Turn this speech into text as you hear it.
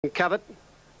Covered.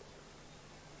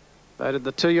 Voted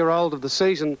the 2-year-old of the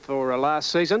season for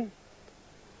last season.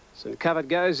 St Covered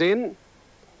goes in.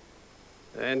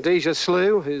 And Deja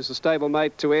Slew, who's the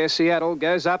stablemate to Air Seattle,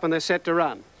 goes up and they're set to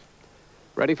run.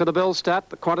 Ready for the Bill Stud,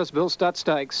 the Qantas Bill Stud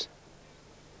Stakes.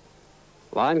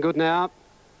 Line good now.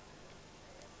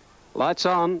 Lights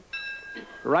on.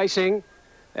 Racing.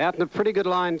 Out in a pretty good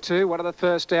line too. One of the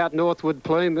first out, Northwood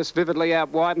Plume, this vividly out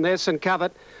wide, and there's St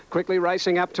Covered quickly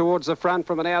racing up towards the front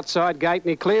from an outside gate, and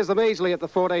he clears them easily at the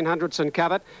 1400 St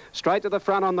Covered. Straight to the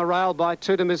front on the rail by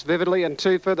 2 to Miss Vividly, and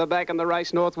 2 further back in the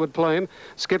race, Northwood Plume.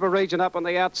 Skipper Region up on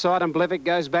the outside, and Blevik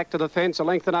goes back to the fence, a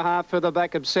length and a half further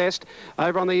back, Obsessed.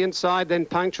 Over on the inside, then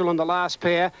Punctual in the last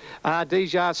pair.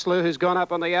 Deja Slew, who's gone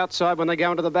up on the outside when they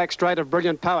go into the back straight of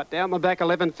Brilliant Poet. Down the back,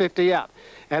 11.50 out.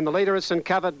 And the leader is St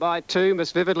Covered by 2,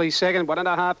 Miss Vividly second,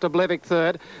 1.5 to Blevik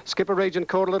third. Skipper Region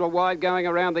caught a little wide going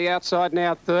around the outside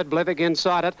now third, Blevik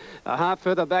inside it. A half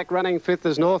further back running fifth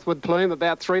is Northwood Plume,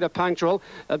 about 3 to Punctual.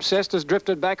 Obsessed has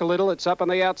drifted back a little, it's up on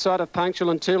the outside of Punctual,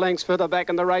 and 2 lengths further back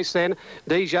in the race then.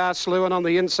 Deja Slew, and on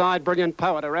the inside Brilliant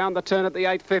Poet. Around the turn at the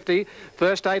 850,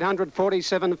 first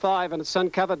 847.5, and it's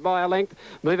St Covered by a length.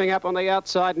 Moving up on the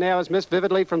outside now is Miss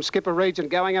Vividly from Skipper Region,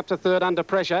 going up to third under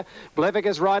pressure. Blevik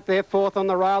is right there, fourth on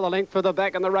the rail, a length further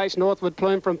back in the race, Northwood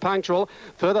Plume from Punctual.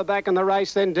 Further back in the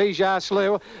race then Deja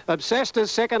Slew. Obsessed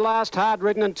is second last, hard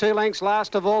ridden, and 2 lengths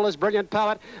last of all is Brilliant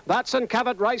Poet. But St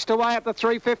Covered raced away at the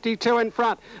 352 in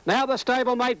front. Now the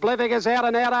stablemate Blevik is out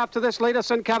and out after this leader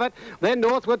St Covered. Then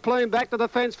Northwood Plume back to the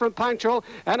fence from Punctual,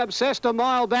 and Obsessed a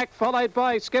mile back, followed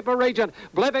by Skipper Region.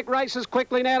 Blevik races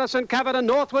quickly now to St Covered, and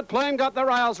Northwood Plume got the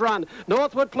rails run.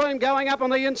 Northwood Plume going up on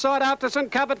the inside after St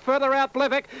Covered, further out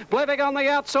Blevik. Blevik on the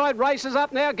outside races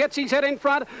up now, gets his head in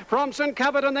front from St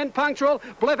Covered, and then Punctual.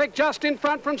 Blevik just in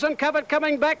front from St Covered,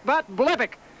 coming back, but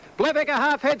Blevik a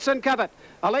half head St Covered.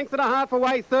 A length and a half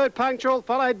away, third Punctual,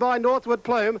 followed by Northwood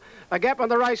Plume. A gap on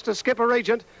the race to Skipper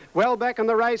Regent. Well back in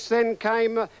the race then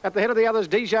came, at the head of the others,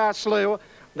 Deja Slew.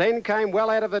 Then came well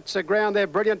out of its ground there,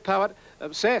 Brilliant Poet.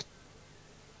 Obsessed.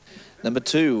 Number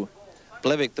 2,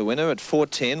 Blevik the winner at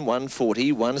 4.10,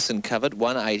 1.40, 1 St Covered,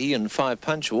 1.80, and 5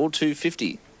 Punctual,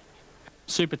 2.50.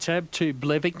 Super Tab, 2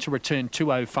 Blevik to return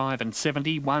 2.05 and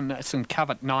 70, 1 St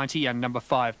Covered 90, and number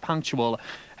 5 Punctual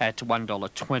at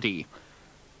 $1.20.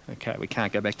 Okay, we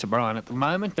can't go back to Brian at the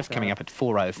moment. That's coming up at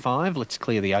 4.05. Let's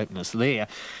clear the openers there.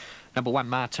 Number 1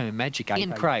 Martin Magic,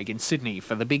 Ian Craig in Sydney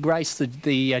for the big race,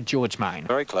 the George Main.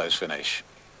 Very close finish.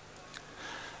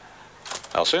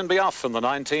 They'll soon be off in the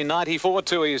 1994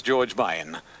 Tui's George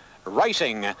Main.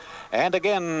 Racing, and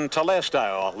again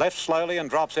Telesto left slowly and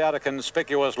drops out a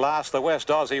conspicuous last. The West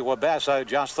Aussie Wabasso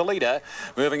just the leader.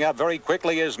 Moving up very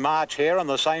quickly is March here, and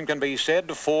the same can be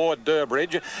said for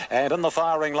Durbridge. And in the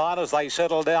firing line as they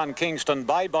settle down Kingston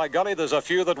Bay, by golly there's a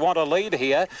few that want to lead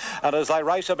here, and as they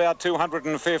race about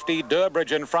 250,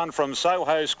 Durbridge in front from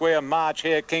Soho Square, March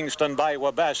here, Kingston Bay,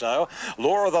 Wabasso,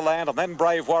 Law of the Land, and then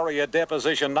Brave Warrior,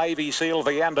 Deposition, Navy Seal,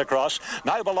 Viandacross,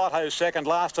 Noble Otto second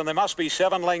last, and there must be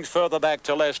 7 lengths further back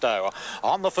to Lesto.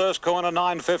 On the first corner,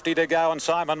 9.50 to go, and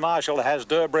Simon Marshall has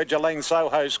Durbridge a length,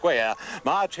 Soho Square.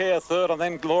 March here third, and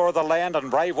then Law of the Land and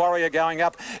Brave Warrior going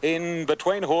up in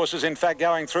between horses, in fact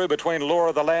going through between Law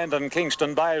of the Land and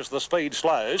Kingston Bay as the speed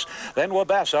slows. Then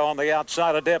Wabasso on the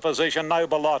outside, a Deposition,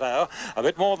 Noble Otto. A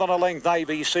bit more than a length,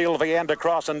 Navy Seal,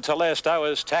 Viandacross, and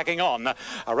Telesto is tacking on.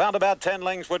 Around about 10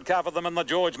 lengths would cover them in the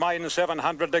George Main,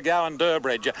 700 to go, and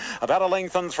Durbridge about a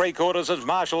length and 3/4 as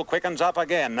Marshall quickens up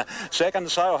again.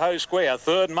 Second Soho Square,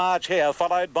 third March here,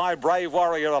 followed by Brave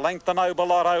Warrior, a length the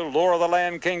Noble Otto, Law of the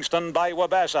Land, Kingston Bay,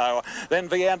 Wabasso. Then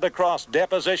Viandacross,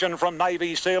 Deposition from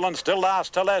Navy Seal, and still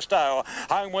last Telesto.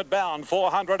 Homeward bound,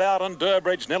 400 out, and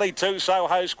Durbridge nearly 2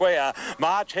 Soho Square.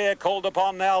 March here called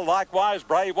upon now, likewise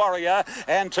Brave Warrior,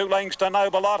 and 2 lengths to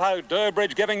Noble Otto.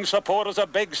 Durbridge giving supporters a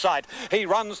big sight. He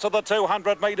runs to the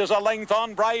 200 metres, a length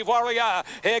on Brave Warrior.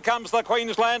 Here comes the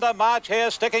Queenslander, March here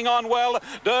sticking on well.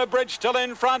 Durbridge still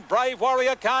in front. Brave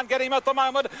Warrior can't get him at the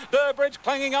moment. Durbridge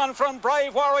clinging on from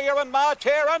Brave Warrior, and March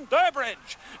here, and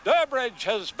Durbridge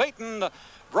has beaten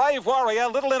Brave Warrior,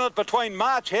 little in it between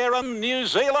March here and New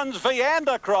Zealand's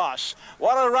Viandacross.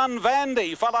 What a run,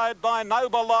 Vandy, followed by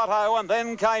Noble Otto, and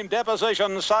then came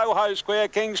Deposition, Soho Square,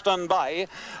 Kingston Bay,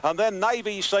 and then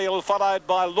Navy Seal, followed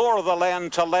by Law of the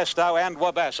Land, Telesto and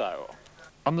Wabasso.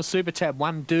 On the Super Tab,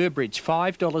 1 Durbridge,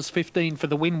 $5.15 for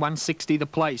the win, 160 the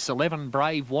place. 11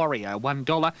 Brave Warrior,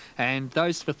 $1. And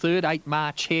those for third, 8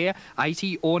 March Hare,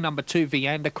 80, or number 2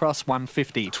 Viandacross,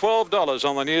 150. $12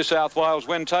 on the New South Wales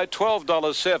Wintote,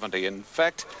 $12.70. In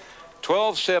fact,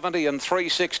 $12.70 and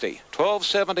 $3.60.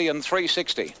 $12.70 and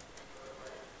 $3.60.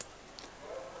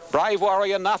 Brave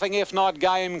Warrior, nothing if not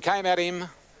game, came at him.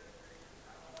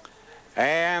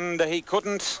 And he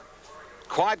couldn't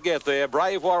quite get there.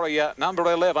 Brave Warrior, number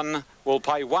 11, will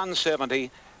pay 170.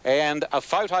 And a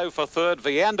photo for third.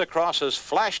 Viander Cross has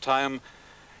flashed home.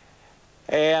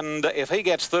 And if he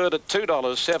gets third at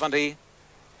 $2.70.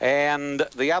 And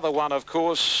the other one, of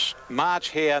course, March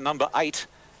Hare, number 8,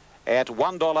 at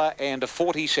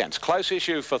 $1.40. Close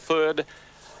issue for third.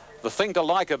 The thing to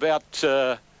like about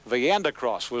Viander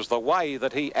Cross was the way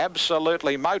that he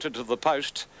absolutely motored to the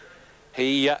post.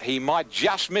 He might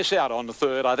just miss out on the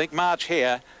third. I think March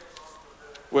Hare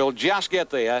will just get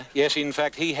there. Yes, in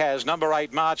fact, he has number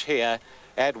 8, March Hare,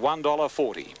 at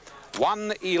 $1.40.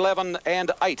 1, 11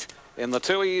 and 8 in the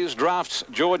 2 E's Drafts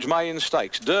George Main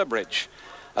Stakes. Durbridge,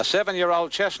 a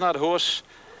 7-year-old chestnut horse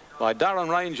by Durham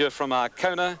Ranger from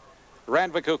Arcona.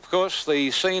 Randwick, of course,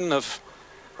 the scene of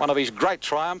one of his great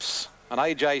triumphs, an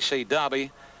AJC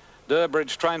Derby.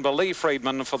 Durbridge trained by Lee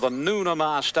Friedman for the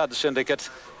Noonamar Stud Syndicate,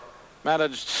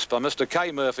 managed by Mr.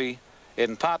 K. Murphy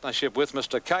in partnership with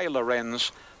Mr. K.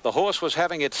 Lorenz. The horse was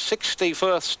having its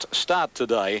 61st start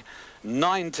today.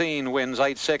 19 wins,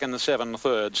 8 seconds, 7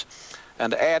 thirds.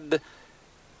 And add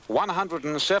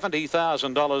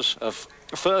 $170,000 of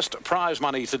first prize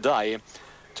money today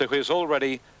to his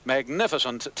already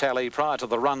magnificent tally prior to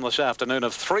the run this afternoon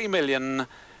of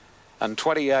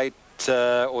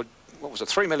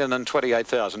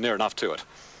 $3,028,000, near enough to it.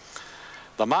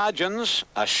 The margins,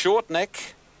 a short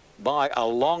neck by a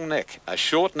long neck. A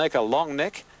short neck, a long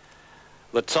neck.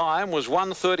 The time was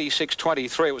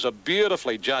 1:36.23. It was a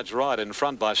beautifully judged ride in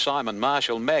front by Simon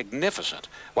Marshall. Magnificent.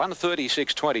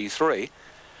 1:36.23.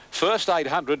 First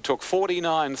 800 took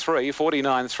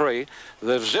 49.3.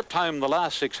 They've zipped home the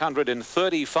last 600 in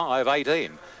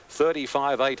 35.18.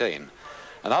 35.18.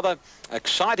 Another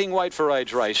exciting weight for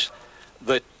age race.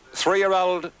 The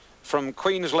 3-year-old from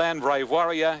Queensland, Brave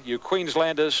Warrior. You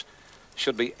Queenslanders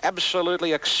should be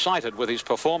absolutely excited with his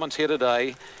performance here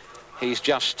today. He's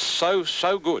just so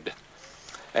good.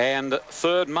 And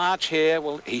third, March Hare,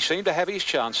 well, he seemed to have his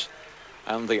chance.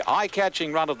 And the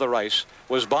eye-catching run of the race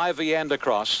was by Viander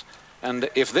Cross. And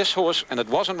if this horse, and it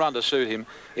wasn't run to suit him,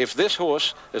 if this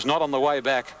horse is not on the way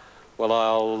back, well,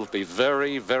 I'll be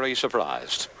very, very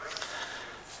surprised.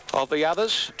 Of the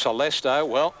others, Telesto,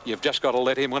 well, you've just got to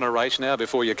let him win a race now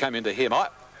before you come into him. I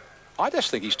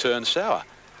just think he's turned sour.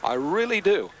 I really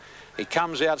do. He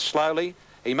comes out slowly.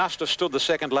 He must have stood the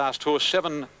second last horse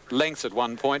 7 lengths at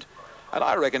one point. And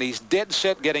I reckon he's dead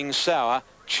set getting sour,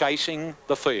 chasing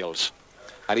the fields.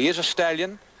 And he is a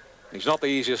stallion. He's not the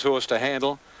easiest horse to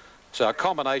handle. So a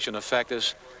combination of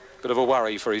factors, bit of a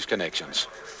worry for his connections.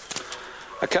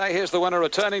 Okay, here's the winner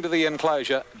returning to the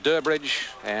enclosure, Durbridge,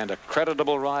 and a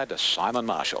creditable ride to Simon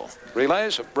Marshall.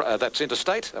 Relays, that's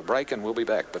interstate, a break, and we'll be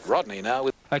back. But Rodney now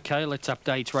with... Okay, let's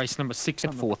update race number 6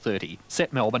 at 4:30.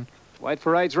 Set Melbourne. Wait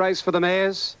for age race for the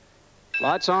mares.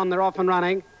 Lights on, they're off and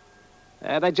running.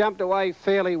 They jumped away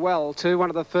fairly well too. One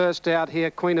of the first out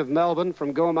here, Queen of Melbourne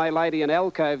from Gourmet Lady and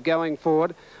Alcove going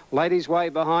forward. Ladies way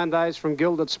behind those from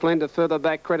Gilded Splendour, further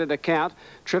back Credit Account.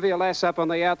 Trivia Lass up on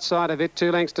the outside of it,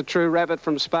 2 lengths to True Rabbit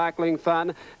from Sparkling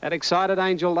Fun. And Excited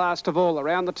Angel last of all,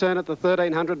 around the turn at the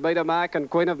 1,300 metre mark, and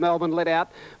Queen of Melbourne let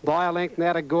out by a length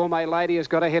now to Gourmet Lady, has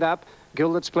got to head up.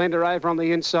 Gilded Splendour over on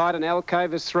the inside, and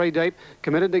Alcove is 3 deep.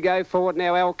 Committed to go forward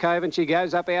now, Alcove, and she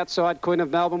goes up outside Queen of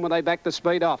Melbourne when they back the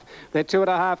speed off. They're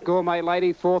 2.5 Gourmet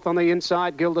Lady, 4th on the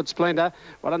inside, Gilded Splendour.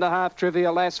 1.5 Trivia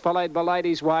Lass, followed by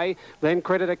Ladies Way. Then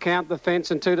Credit Account, the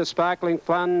fence, and 2 to Sparkling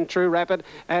Fun, True Rapid.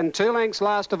 And 2 lengths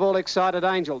last of all, Excited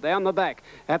Angel. Down the back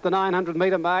at the 900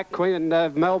 metre mark, Queen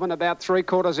of Melbourne about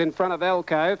 3/4 in front of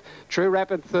Alcove. True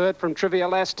Rapid 3rd from Trivia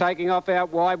Lass, taking off out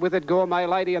wide with it Gourmet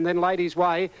Lady, and then Ladies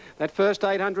Way. That first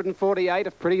 848,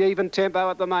 a pretty even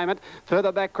tempo at the moment.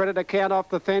 Further back, Credit Account off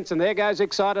the fence, and there goes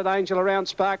Excited Angel around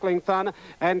Sparkling Fun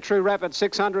and True Rapid.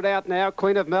 600 out now.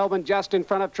 Queen of Melbourne just in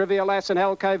front of Trivia Lass and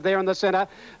Alcove there in the centre.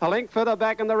 A length further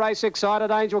back in the race,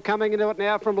 Excited Angel coming into it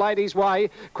now from Ladies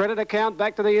Way. Credit Account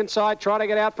back to the inside, trying to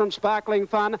get out from Sparkling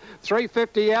Fun.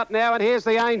 350 out now, and here's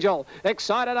the Angel.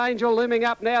 Excited Angel looming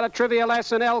up now to Trivia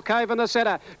Lass and Alcove in the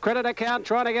centre. Credit Account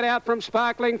trying to get out from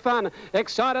Sparkling Fun.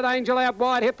 Excited Angel out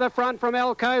wide, hit the front from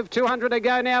Alcove. 200 to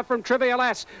go now from Trivia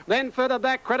Lass. Then further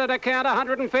back, Credit Account,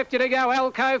 150 to go.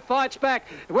 Alcove fights back.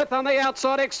 With on the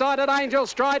outside, Excited Angel,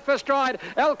 stride for stride.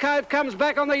 Alcove comes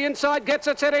back on the inside, gets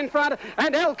its head in front,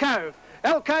 and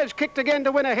Alcove's kicked again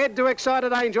to win ahead to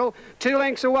Excited Angel. 2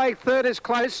 lengths away, 3rd is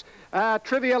close.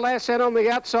 Trivia Lass, and on the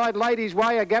outside, Ladies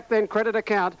Way, a gap then Credit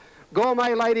Account.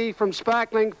 Gourmet Lady from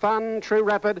Sparkling Fun, True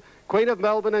Rapid, Queen of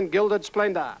Melbourne and Gilded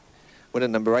Splendour. Winner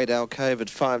number 8, Alcove, at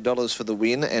 $5 for the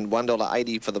win and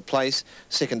 $1.80 for the place.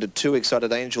 Second at 2,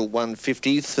 Excited Angel,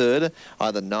 $1.50. Third,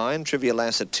 either 9, Trivia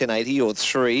Lass at $10.80 or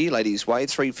 3, Ladies Way,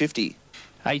 $3.50.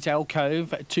 8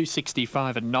 Alcove,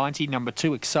 $2.65 and 90. Number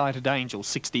 2 Excited Angel,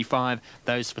 $65.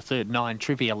 Those for third, 9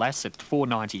 Trivia Lass at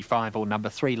 $4.95 or number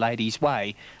 3 Ladies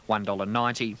Way,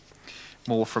 $1.90.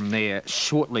 More from there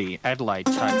shortly. Adelaide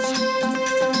takes.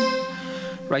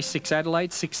 Race 6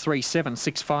 Adelaide, 637,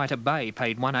 6 Fighter Bay,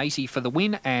 paid $1.80 for the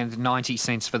win and 90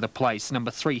 cents for the place. Number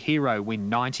 3 Hero win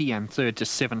 90 and third to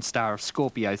 7 Star of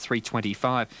Scorpio,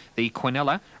 $3.25. The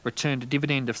Quinella returned a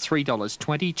dividend of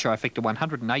 $3.20, trifecta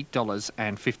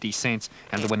 $108.50,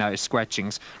 and the winner is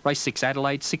Scratchings. Race 6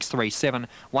 Adelaide, 637,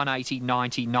 180,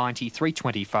 90, 90,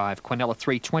 $3.25. Quinella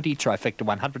 $3.20, trifecta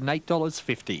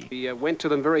 $108.50. He went to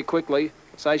them very quickly.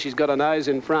 Say she's got a nose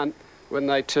in front when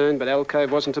they turned, but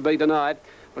Alcove wasn't to be denied.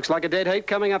 Looks like a dead heat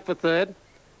coming up for third.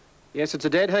 Yes, it's a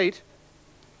dead heat.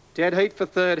 Dead heat for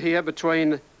third here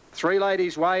between 3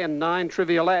 Ladies Way and 9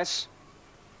 Trivia Lass.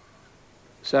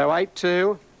 So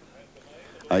 8-2.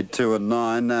 8-2 and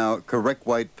 9. Now, correct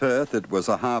weight Perth. It was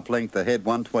a half length ahead,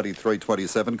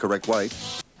 123.27, correct weight.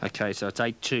 Okay, so it's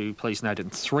 8-2, please note,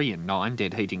 and 3 and 9,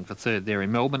 dead heating for third there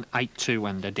in Melbourne. 8-2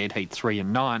 and a dead heat 3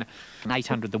 and 9.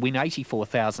 800 the win,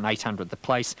 84,800 the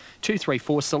place. 2, 3,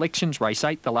 4 selections, race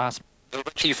 8, the last. The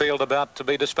Richie Field about to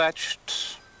be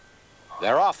dispatched.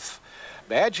 They're off.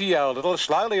 Baggio a little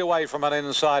slowly away from an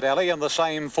inside alley, and the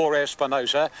same for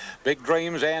Espinosa. Big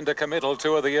Dreams and a Committal,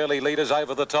 2 of the early leaders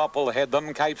over the top, will head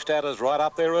them. Cape Status right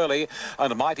up there early,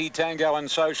 and Mighty Tango and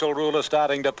Social Rule are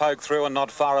starting to poke through, and not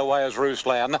far away as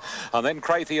Ruslan. And then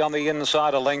Crathy on the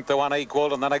inside, a length to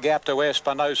unequal, and then a gap to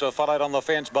Espinosa, followed on the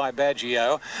fence by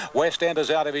Baggio. West End is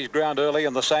out of his ground early,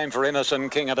 and the same for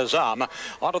Innocent King at Azam.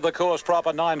 Onto the course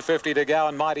proper, 9.50 to go,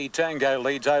 and Mighty Tango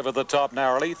leads over the top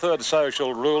narrowly. Third,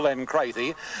 Social Rule and Crathy.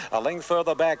 A length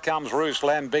further back comes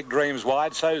Ruslan, Big Dreams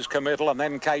wide, so's Committal, and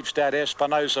then Cape Stat,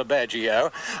 Espinosa,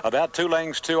 Baggio. About 2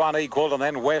 lengths, 2 unequal, and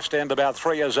then West End about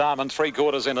 3 Azam and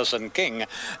 3/4 Innocent King.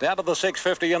 Down to the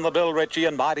 6.50 in the Bill Ritchie,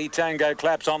 and Mighty Tango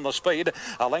claps on the speed.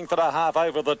 A length and a half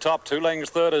over the top, 2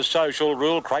 lengths, third is Social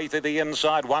Rule, Crathy the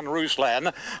inside, 1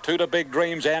 Ruslan, 2 to Big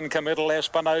Dreams and Committal,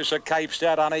 Espinosa, Cape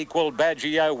Stat, unequal,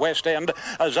 Baggio, West End,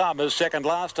 Azam is second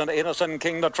last, and Innocent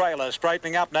King the trailer,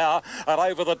 straightening up now, and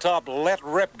over the top, Let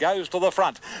Rip goes to the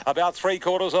front, about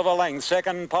 3/4 of a length.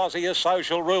 Second posse is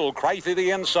Social Rule, Crathy the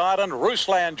inside, and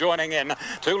Ruslan joining in.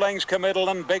 2 lengths Committal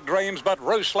and Big Dreams, but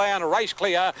Ruslan race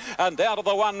clear, and down to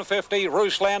the 150.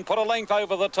 Ruslan put a length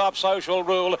over the top, Social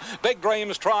Rule. Big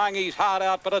Dreams trying his heart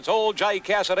out, but it's all Jay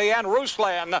Cassidy and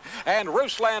Ruslan. And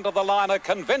Ruslan to the line, a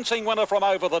convincing winner from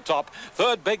over the top.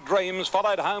 Third, Big Dreams,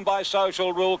 followed home by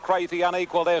Social Rule, Crathy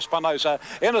unequalled, Espinosa.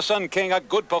 Innocent King, a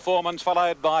good performance,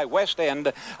 followed by West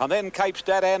End, and then Cape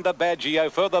Stat and a Baggio.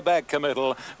 Further back,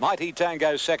 Committal. Mighty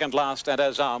Tango second last, and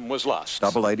Azam was last.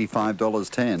 Double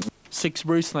 $85.10. 6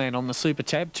 Ruslan on the Super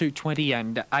Tab, 220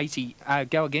 and 80.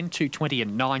 Go again, 220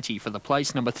 and 90 for the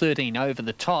place. Number 13 over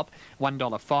the top,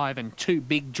 $1.05, and 2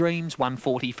 Big Dreams,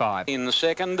 $1.45. In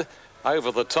second,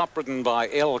 over the top, ridden by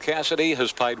L. Cassidy,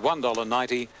 has paid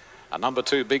 $1.90. And number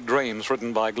 2, Big Dreams,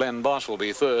 ridden by Glenn Boss, will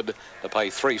be third to pay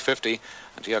 $3.50.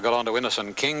 And gee, I got on to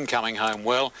Innocent King, coming home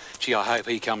well. Gee, I hope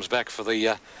he comes back for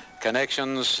the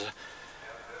connections.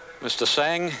 Mr.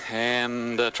 Sang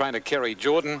and trainer Kerry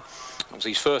Jordan. It was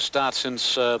his first start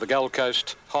since the Gold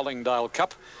Coast Hollingdale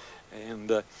Cup.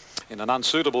 And in an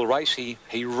unsuitable race, he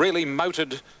really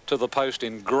motored to the post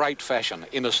in great fashion,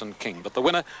 Innocent King. But the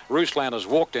winner, Ruslan, has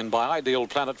walked in by Ideal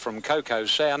Planet from Coco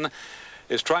San.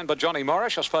 Is trained by Johnny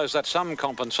Morris. I suppose that's some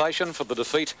compensation for the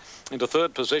defeat into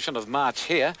third position of March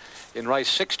here in race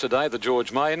 6 today, the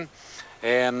George Main.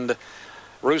 And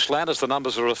Ruslan, as the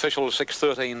numbers are official,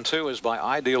 6.13.2 is by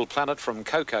Ideal Planet from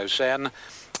Coco San.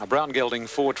 A brown gelding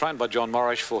 4, trained by John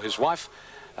Morris for his wife,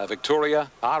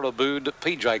 Victoria, R. Abood,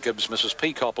 P. Jacobs, Mrs.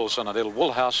 P. Coppelson, and Il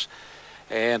Woolhouse,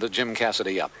 and Jim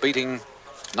Cassidy up. Beating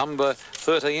number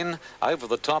 13, over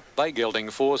the top, Bay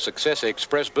Gelding 4, Success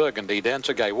Express, Burgundy,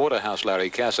 Dancer, Gay Waterhouse, Larry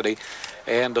Cassidy.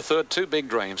 And the third, 2 Big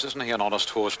Dreams. Isn't he an honest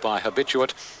horse by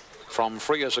Habituate? From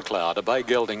Free as a Cloud, a Bay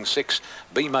Gelding 6,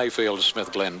 B. Mayfield,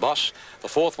 Smith, Glen Boss. The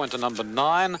fourth went to number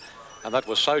 9, and that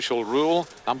was Social Rule.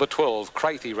 Number 12,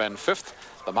 Crathy, ran 5th.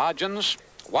 The margins,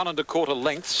 1 1/4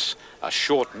 lengths, a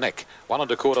short neck. 1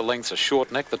 1/4 lengths, a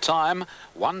short neck. The time,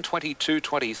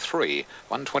 1:22.23.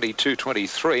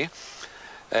 1:22.23.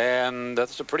 And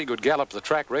that's a pretty good gallop. The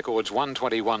track records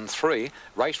 1:21.3.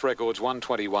 Race records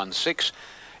 1:21.6.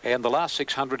 And the last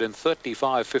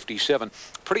 635.57.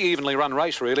 Pretty evenly run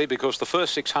race, really, because the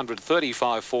first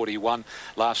 635.41,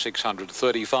 last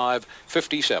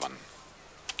 635.57.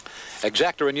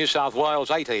 Exacta in New South Wales,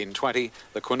 $18.20.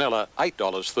 The Quinella,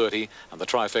 $8.30. And the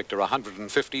trifecta,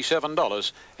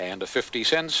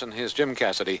 $157.50. And here's Jim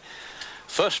Cassidy.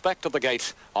 First back to the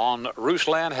gate on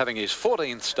Ruslan, having his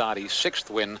 14th start, his 6th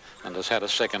win, and has had a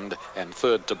 2nd and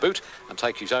 3rd to boot, and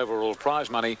takes his overall prize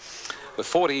money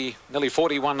with nearly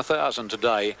 41,000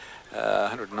 today.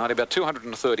 190, about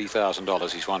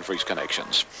 $230,000 he's won for his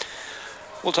connections.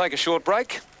 We'll take a short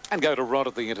break and go to Rod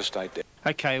at the interstate there.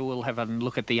 Okay, we'll have a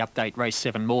look at the update. Race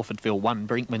 7, Morfordville 1,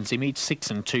 Brinkman's Image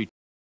 6 and 2.